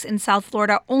districts in South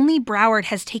Florida, only Broward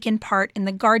has taken part in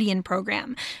the Guardian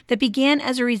program that began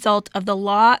as a result of the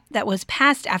law that was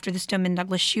passed after the Stoneman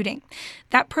Douglas shooting.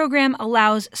 That program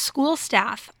allows school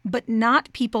staff, but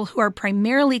not people who are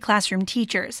primarily classroom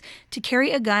teachers, to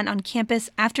carry a gun on campus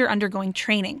after undergoing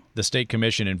training. The state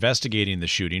commission investigating the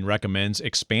shooting recommends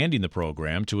expanding the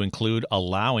program to include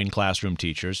allowing classroom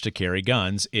teachers to carry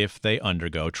guns if they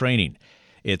undergo training.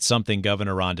 It's something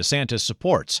Governor Ron DeSantis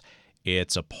supports.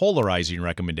 It's a polarizing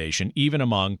recommendation even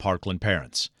among Parkland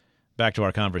parents. Back to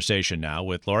our conversation now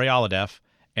with Lori Alhadeff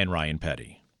and Ryan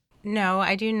Petty. No,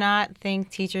 I do not think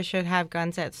teachers should have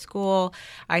guns at school.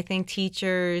 I think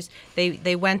teachers,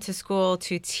 they went to school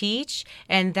to teach,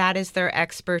 and that is their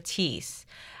expertise.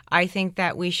 I think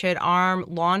that we should arm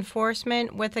law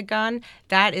enforcement with a gun.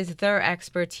 That is their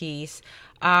expertise.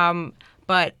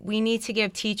 But we need to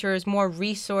give teachers more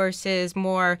resources,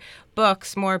 more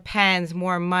books, more pens,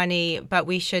 more money, but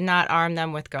we should not arm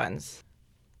them with guns.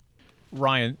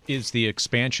 Ryan, is the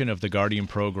expansion of the Guardian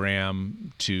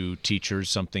program to teachers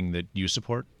something that you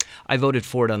support? I voted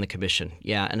for it on the commission,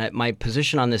 yeah. And my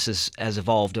position on this has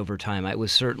evolved over time. I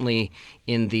was certainly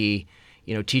in the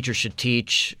teachers should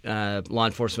teach, law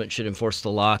enforcement should enforce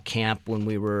the law camp when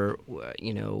we were,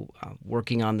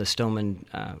 working on the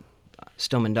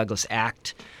Stoneman Douglas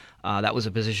Act. That was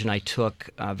a position I took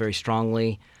very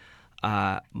strongly.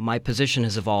 My position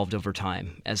has evolved over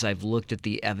time as I've looked at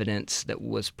the evidence that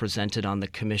was presented on the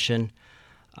commission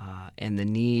and the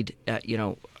need.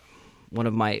 One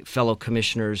of my fellow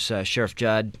commissioners, Sheriff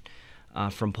Judd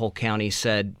from Polk County,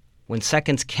 said, "When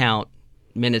seconds count,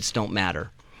 minutes don't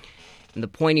matter." And the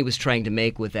point he was trying to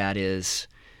make with that is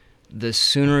the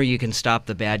sooner you can stop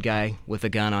the bad guy with a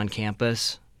gun on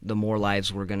campus, the more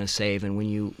lives we're going to save. And when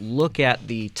you look at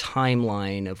the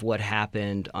timeline of what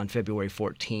happened on February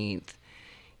 14th,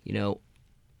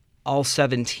 all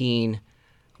 17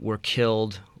 were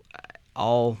killed,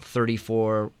 all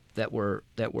 34 that were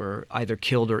either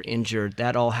killed or injured,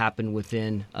 that all happened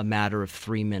within a matter of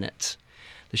 3 minutes.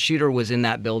 The shooter was in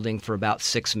that building for about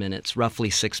 6 minutes, roughly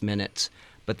 6 minutes,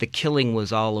 but the killing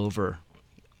was all over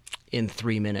in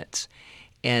 3 minutes.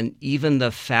 And even the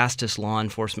fastest law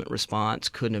enforcement response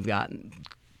couldn't have gotten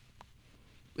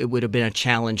 – it would have been a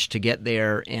challenge to get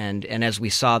there. And as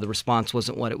we saw, the response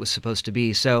wasn't what it was supposed to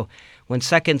be. So when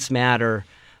seconds matter,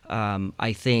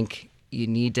 I think you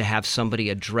need to have somebody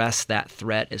address that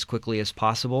threat as quickly as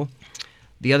possible.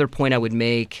 The other point I would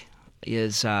make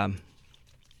is, there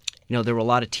were a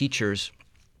lot of teachers.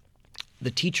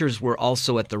 The teachers were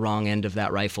also at the wrong end of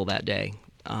that rifle that day,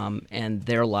 and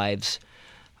their lives –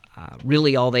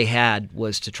 really all they had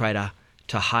was to try to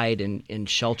hide and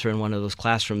shelter in one of those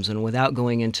classrooms. And without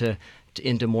going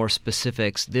into more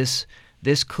specifics, this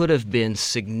could have been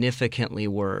significantly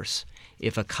worse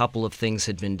if a couple of things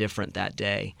had been different that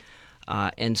day.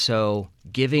 And so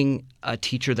giving a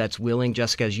teacher that's willing,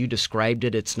 Jessica, as you described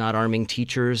it, it's not arming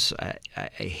teachers. I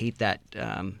hate that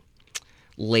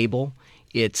label.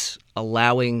 It's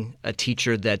allowing a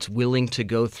teacher that's willing to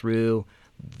go through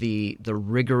the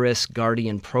rigorous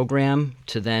Guardian program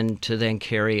to then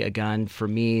carry a gun, for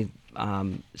me,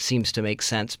 seems to make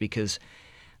sense because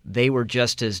they were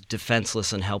just as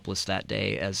defenseless and helpless that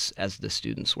day as the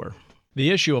students were. The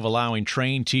issue of allowing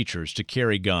trained teachers to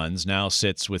carry guns now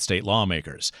sits with state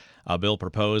lawmakers. A bill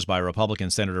proposed by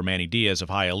Republican Senator Manny Diaz of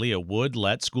Hialeah would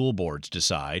let school boards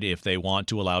decide if they want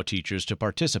to allow teachers to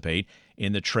participate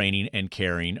in the training and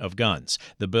carrying of guns.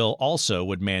 The bill also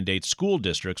would mandate school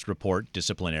districts report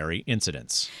disciplinary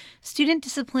incidents. Student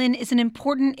discipline is an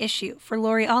important issue for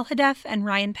Lori Alhadeff and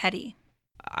Ryan Petty.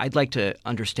 I'd like to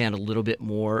understand a little bit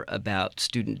more about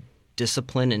student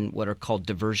discipline and what are called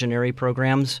diversionary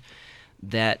programs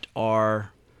that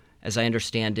are, as I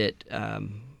understand it,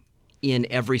 in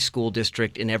every school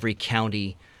district, in every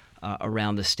county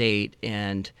around the state.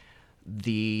 And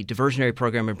the diversionary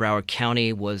program in Broward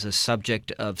County was a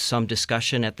subject of some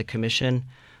discussion at the commission.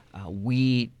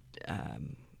 We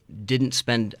didn't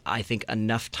spend, I think,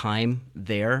 enough time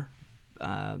there.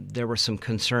 There were some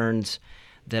concerns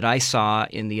that I saw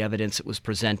in the evidence that was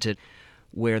presented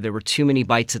where there were too many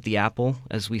bites at the apple,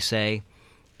 as we say,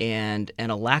 and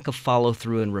a lack of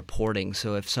follow-through and reporting.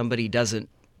 So if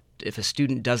a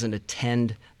student doesn't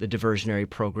attend the diversionary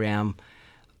program,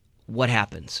 what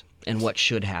happens and what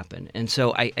should happen? And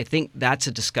so I think that's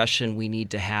a discussion we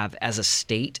need to have as a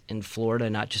state in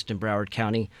Florida, not just in Broward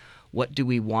County. What do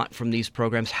we want from these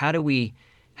programs? How do we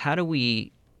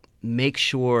make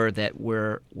sure that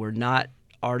we're not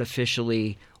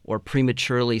artificially or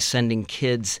prematurely sending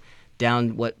kids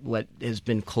down what has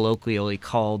been colloquially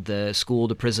called the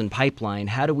school-to-prison pipeline.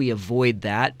 How do we avoid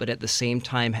that, but at the same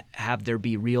time have there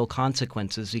be real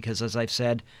consequences? Because as I've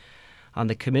said on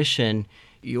the commission,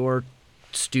 your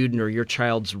student or your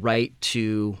child's right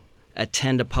to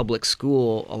attend a public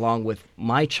school, along with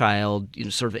my child,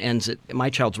 sort of ends at my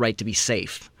child's right to be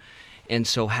safe. And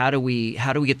so how do we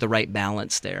get the right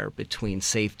balance there between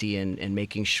safety and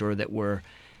making sure that we're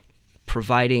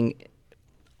providing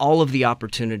all of the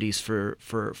opportunities for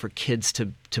kids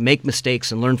to make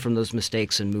mistakes and learn from those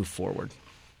mistakes and move forward?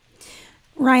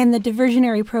 Ryan, the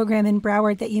diversionary program in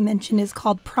Broward that you mentioned is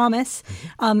called Promise.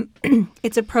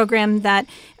 It's a program that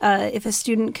if a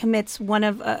student commits one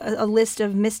of a list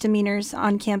of misdemeanors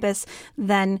on campus,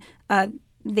 then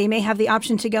they may have the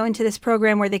option to go into this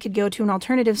program where they could go to an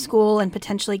alternative school and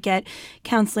potentially get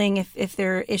counseling. If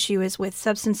their issue is with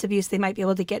substance abuse, they might be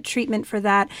able to get treatment for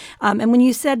that. And when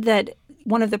you said that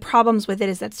one of the problems with it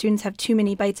is that students have too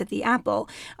many bites at the apple,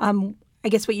 I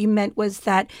guess what you meant was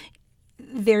that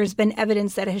there's been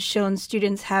evidence that has shown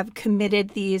students have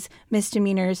committed these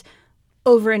misdemeanors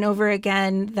over and over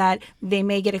again, that they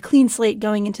may get a clean slate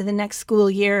going into the next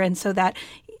school year. And so that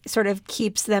sort of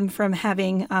keeps them from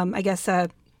having, a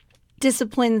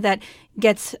discipline that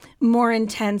gets more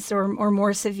intense or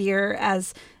more severe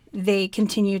as they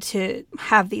continue to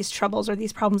have these troubles or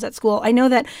these problems at school. I know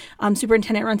that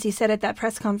Superintendent Runcie said at that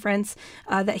press conference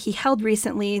that he held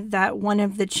recently that one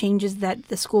of the changes that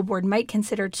the school board might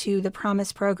consider to the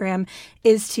Promise program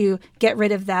is to get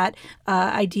rid of that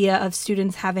idea of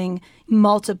students having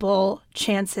multiple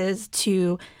chances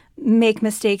to make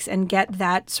mistakes and get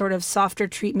that sort of softer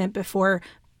treatment before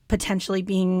potentially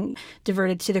being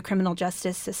diverted to the criminal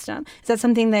justice system. Is that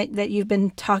something that you've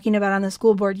been talking about on the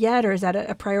school board yet, or is that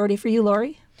a priority for you,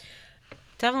 Lori?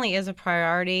 Definitely is a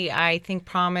priority. I think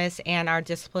Promise and our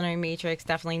disciplinary matrix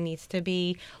definitely needs to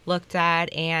be looked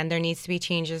at, and there needs to be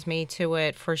changes made to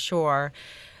it for sure.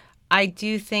 I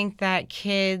do think that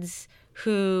kids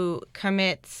who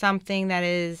commit something that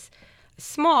is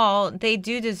small, they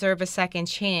do deserve a second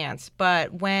chance.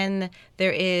 But when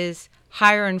there is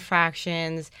higher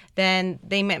infractions, then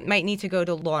they might need to go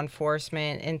to law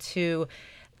enforcement and to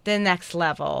the next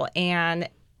level. And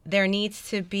there needs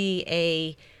to be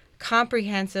a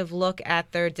comprehensive look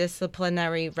at their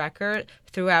disciplinary record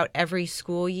throughout every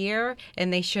school year,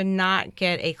 and they should not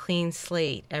get a clean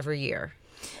slate every year.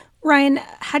 Ryan,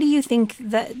 how do you think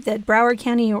that Broward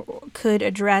County could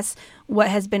address what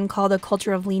has been called a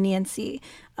culture of leniency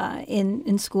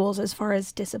in schools as far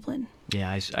as discipline?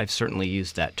 Yeah, I've certainly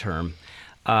used that term.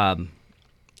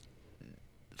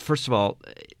 First of all,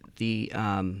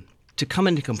 to come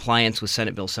into compliance with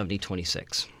Senate Bill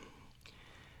 7026,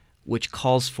 which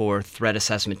calls for threat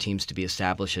assessment teams to be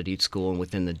established at each school and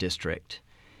within the district,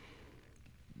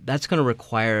 that's going to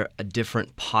require a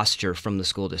different posture from the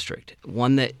school district,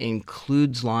 one that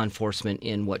includes law enforcement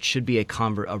in what should be a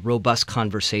robust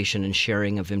conversation and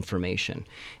sharing of information.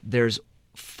 There's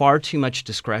far too much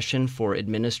discretion for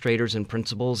administrators and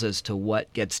principals as to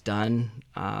what gets done,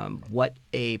 what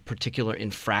a particular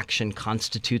infraction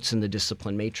constitutes in the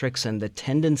discipline matrix, and the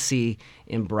tendency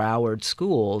in Broward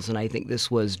schools, and I think this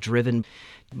was driven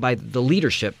by the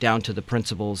leadership down to the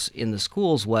principals in the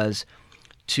schools, was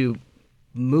to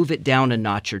move it down a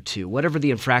notch or two. Whatever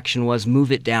the infraction was,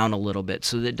 move it down a little bit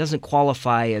so that it doesn't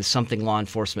qualify as something law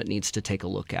enforcement needs to take a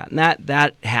look at. And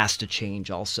that has to change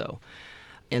also.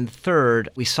 And third,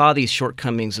 we saw these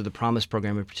shortcomings of the Promise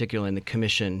program, in particular in the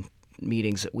commission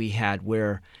meetings that we had,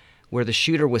 where the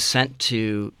shooter was sent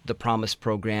to the Promise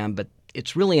program, but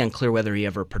it's really unclear whether he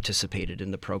ever participated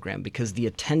in the program because the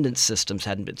attendance systems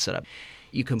hadn't been set up.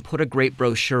 You can put a great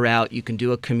brochure out. You can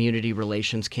do a community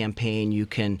relations campaign. You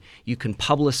can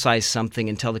publicize something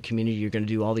and tell the community you're going to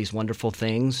do all these wonderful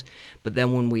things. But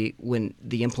then when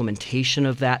the implementation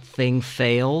of that thing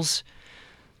fails,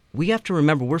 we have to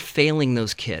remember we're failing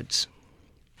those kids.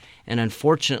 And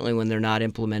unfortunately, when they're not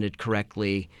implemented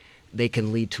correctly, they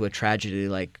can lead to a tragedy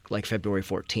like February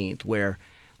 14th, where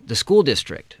the school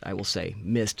district, I will say,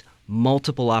 missed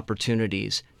multiple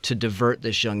opportunities to divert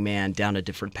this young man down a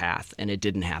different path, and it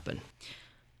didn't happen.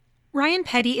 Ryan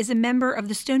Petty is a member of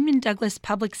the Stoneman Douglas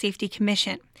Public Safety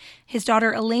Commission. His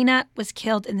daughter Elena was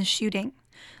killed in the shooting.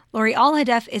 Lori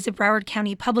Alhadeff is a Broward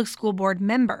County Public School Board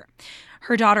member.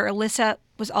 Her daughter Alyssa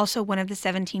was also one of the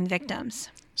 17 victims.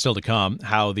 Still to come,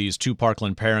 how these two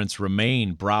Parkland parents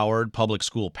remain Broward public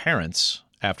school parents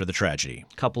after the tragedy.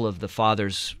 A couple of the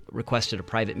fathers requested a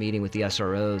private meeting with the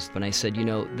SROs, and I said,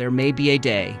 there may be a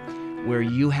day where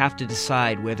you have to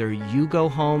decide whether you go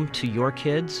home to your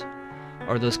kids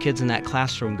or those kids in that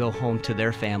classroom go home to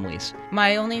their families.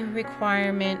 My only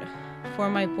requirement for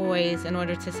my boys in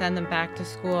order to send them back to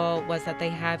school was that they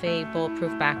have a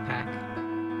bulletproof backpack.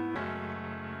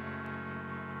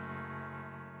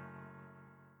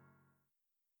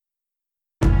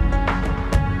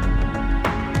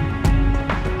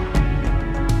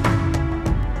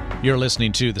 You're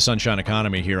listening to The Sunshine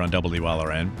Economy here on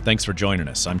WLRN. Thanks for joining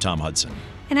us. I'm Tom Hudson.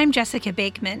 And I'm Jessica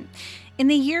Bakeman. In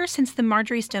the year since the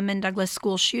Marjory Stoneman Douglas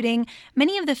school shooting,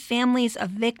 many of the families of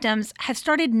victims have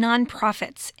started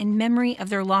nonprofits in memory of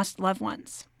their lost loved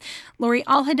ones. Lori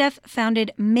Alhadeff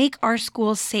founded Make Our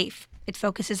Schools Safe. It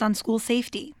focuses on school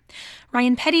safety.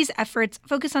 Ryan Petty's efforts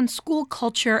focus on school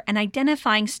culture and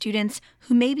identifying students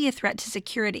who may be a threat to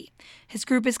security. His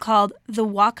group is called the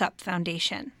Walk Up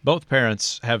Foundation. Both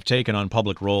parents have taken on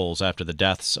public roles after the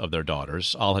deaths of their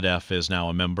daughters. Alhadeff is now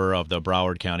a member of the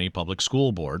Broward County Public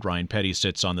School Board. Ryan Petty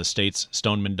sits on the state's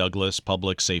Stoneman Douglas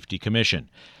Public Safety Commission.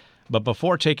 But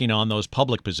before taking on those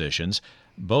public positions,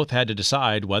 both had to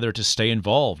decide whether to stay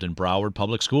involved in Broward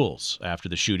Public Schools after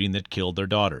the shooting that killed their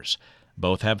daughters.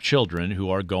 Both have children who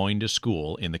are going to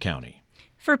school in the county.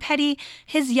 For Petty,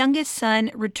 his youngest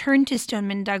son returned to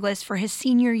Stoneman Douglas for his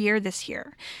senior year this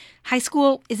year. High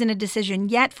school isn't a decision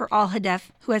yet for Alhadeff,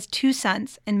 who has two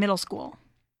sons in middle school.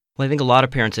 Well, I think a lot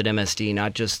of parents at MSD,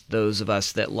 not just those of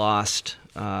us that lost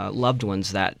loved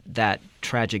ones that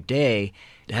tragic day,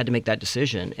 had to make that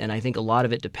decision. And I think a lot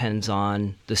of it depends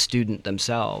on the student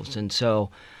themselves. And so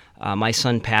my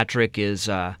son Patrick is,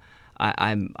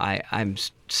 I'm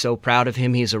so proud of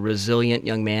him. He's a resilient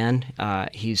young man.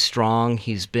 He's strong.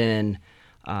 He's a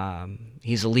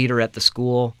leader at the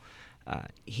school.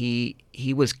 He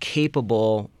was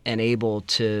capable and able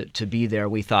to be there.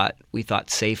 We thought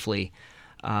safely.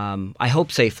 I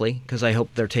hope safely, because I hope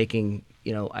they're taking.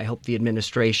 I hope the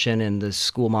administration and the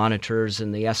school monitors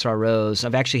and the SROs.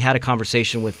 I've actually had a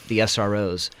conversation with the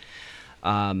SROs.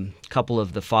 A couple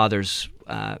of the fathers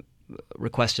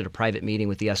requested a private meeting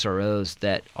with the SROs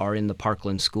that are in the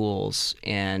Parkland schools,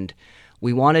 and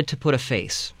we wanted to put a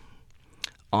face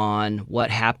on what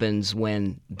happens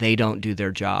when they don't do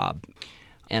their job.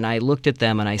 And I looked at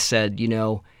them and I said,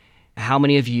 how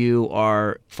many of you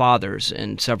are fathers?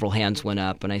 And several hands went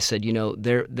up. And I said,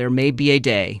 there may be a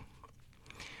day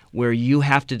where you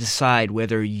have to decide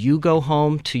whether you go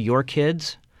home to your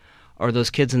kids or those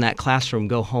kids in that classroom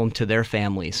go home to their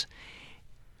families.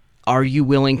 Are you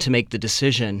willing to make the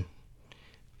decision?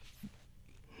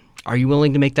 Are you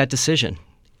willing to make that decision?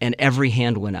 And every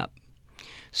hand went up.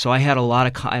 So I have a lot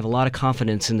of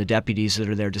confidence in the deputies that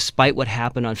are there, despite what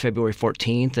happened on February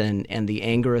 14th and the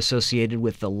anger associated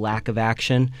with the lack of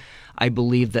action. I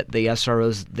believe that the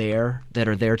SROs that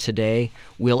are there today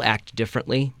will act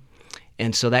differently.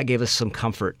 And so that gave us some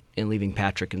comfort in leaving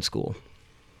Patrick in school.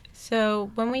 So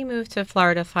when we moved to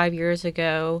Florida 5 years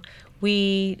ago,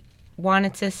 we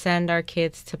wanted to send our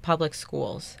kids to public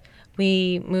schools.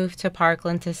 We moved to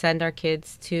Parkland to send our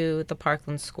kids to the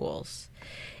Parkland schools.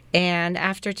 And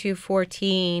after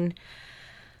 214,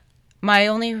 my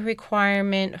only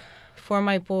requirement for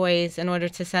my boys in order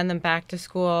to send them back to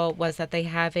school was that they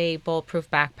have a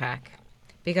bulletproof backpack.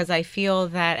 Because I feel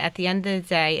that at the end of the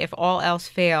day, if all else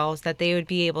fails, that they would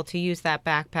be able to use that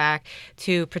backpack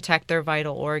to protect their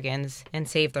vital organs and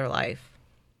save their life.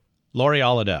 Lori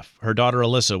Alhadeff, her daughter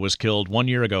Alyssa, was killed 1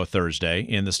 year ago Thursday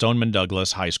in the Stoneman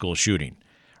Douglas High School shooting.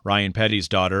 Ryan Petty's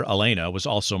daughter Elena was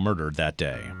also murdered that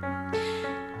day.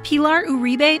 Pilar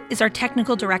Uribe is our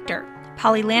technical director.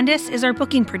 Polly Landis is our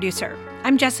booking producer.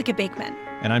 I'm Jessica Bakeman.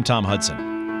 And I'm Tom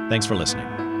Hudson. Thanks for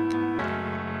listening.